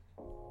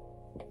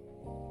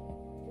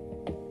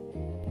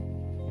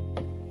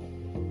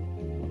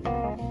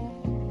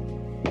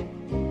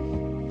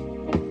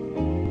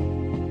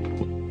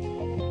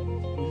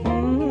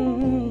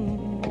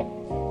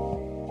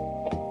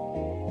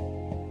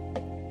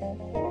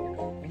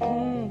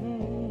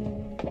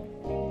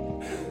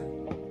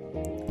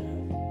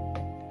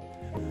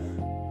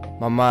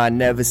My mind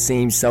never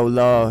seemed so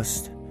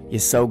lost. You're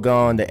so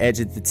gone, the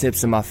edge at the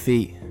tips of my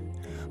feet.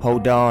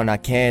 Hold on, I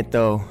can't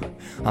though.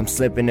 I'm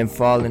slipping and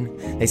falling.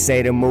 They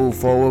say to move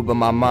forward, but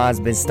my mind's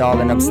been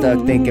stalling. I'm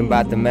stuck thinking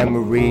about the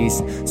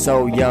memories.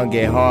 So young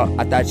at heart,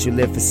 I thought you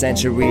lived for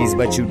centuries,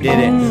 but you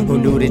didn't. Who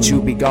knew that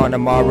you'd be gone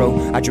tomorrow?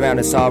 I drown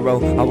in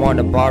sorrow. I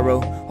wanna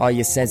borrow all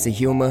your sense of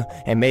humor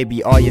and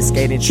maybe all your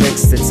skating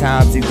tricks. The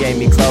times you gave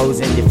me clothes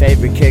and your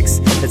favorite kicks.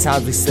 The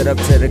times we stood up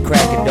to the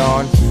crack of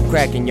dawn,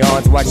 cracking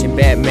yards, watching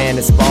Batman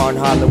and Spawn,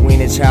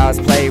 Halloween and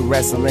Child's Play,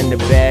 wrestle in the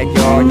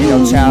backyard, you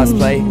know Child's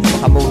Play.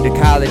 I moved to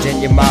college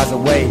and you're miles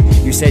away.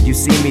 You said you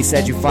see me,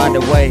 said you find a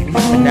way,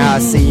 but now I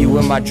see you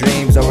in my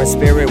dreams or in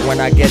spirit when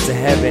I get to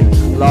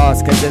heaven.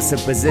 Lost cause it's a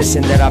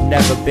position that I've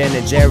never been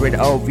in. Jerad,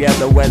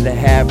 whether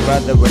half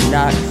brother or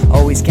not,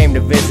 always came to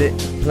visit,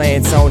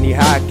 playing Tony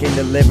Hawk in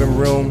the living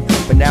room,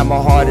 but now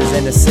my heart is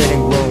in the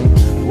sitting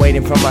room,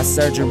 waiting for my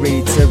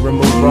surgery to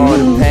remove all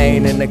the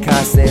pain and the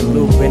constant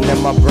looping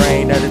in my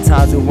brain. Other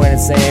times we went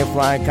insane,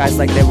 flying kites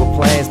like they were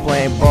planes,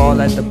 playing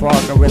ball at the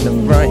park or in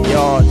the front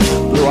yard.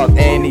 Blew up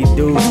any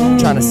dudes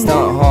trying to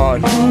stunt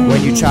hard.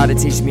 When you tried to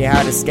teach me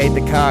how to skate,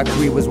 the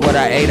concrete was what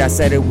I ate. I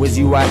said it was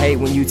you I hate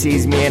when you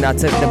teased me, and I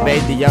took the bait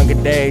the younger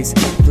days,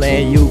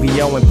 playing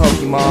Yu-Gi-Oh and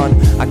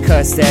Pokemon. I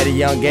cussed at a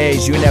young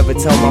age. You never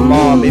told my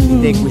mom. If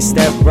you think we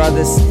step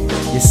brothers,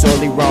 you're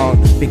sorely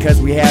wrong, because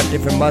we have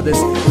different mothers.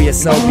 We are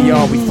so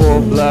beyond, we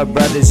full blood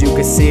brothers. You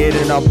can see it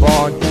in our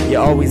bond. You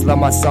always love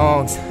my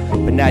songs,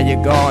 but now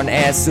you're gone.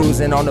 Aunt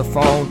Susan on the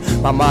phone,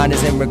 my mind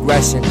is in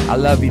regression. I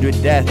love you to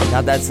death,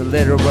 now that's a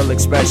literal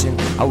expression.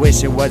 I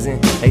wish it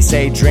wasn't. They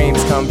say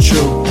dreams come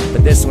true,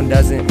 but this one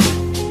doesn't.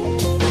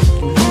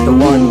 The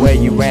one where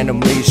you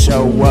randomly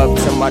show up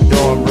to my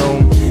dorm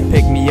room,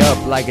 pick me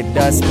up like a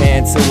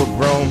dustpan to a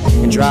broom,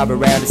 and drive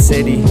around the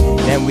city.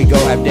 Then we go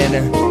have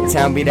dinner.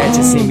 Tell me that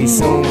you see me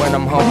soon when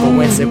I'm home for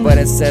winter, but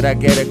instead I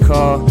get a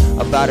call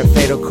about a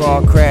fatal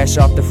car crash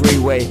off the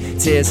freeway.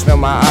 Tears fill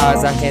my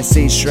eyes, I can't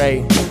see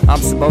straight.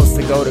 I'm supposed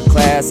to go to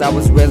class, I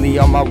was really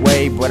on my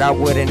way, but I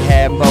wouldn't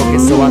have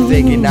focus, so I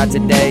figured not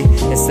today.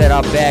 Instead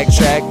I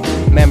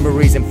backtrack,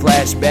 memories and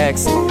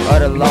flashbacks of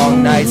the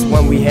long nights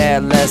when we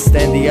had less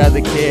than the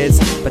other kids,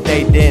 but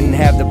they didn't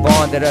have the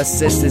bond that us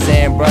sisters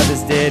and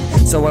brothers did.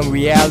 So in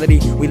reality,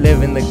 we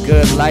live in the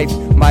good life.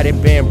 Might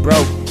have been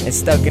broke and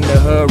stuck in the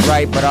hood,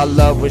 right, but our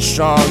love was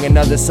strong and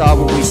others saw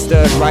where we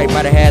stood, right.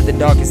 Might have had the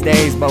darkest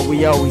days, but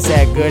we always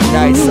had good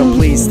nights. So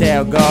please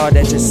tell God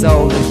that your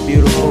soul is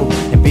beautiful,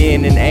 and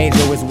being an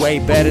angel is way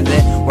better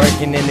than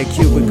working in a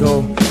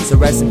cubicle. So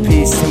rest in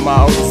peace to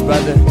my oldest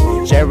brother,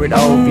 Jerad,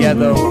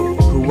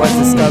 who was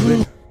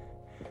discovered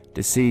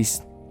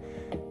deceased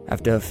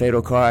after a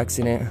fatal car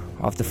accident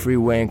off the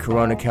freeway in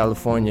Corona,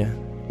 California.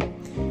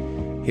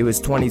 He was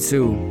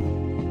 22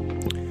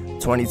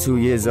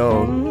 years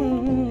old,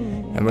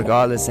 and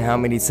regardless of how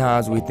many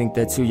times we think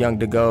they're too young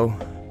to go,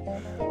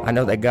 I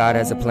know that God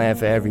has a plan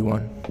for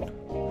everyone.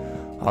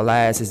 All I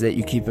ask is that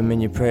you keep him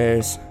in your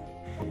prayers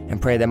and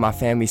pray that my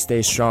family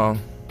stays strong.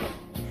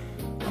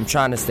 I'm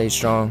trying to stay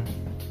strong.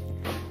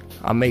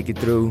 I'll make it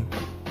through.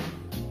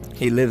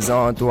 He lives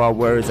on through our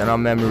words and our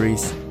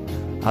memories.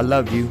 I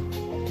love you.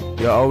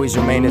 You'll always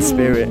remain in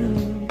spirit.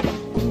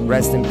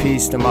 Rest in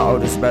peace to my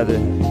oldest brother,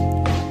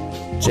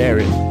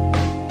 Jerad.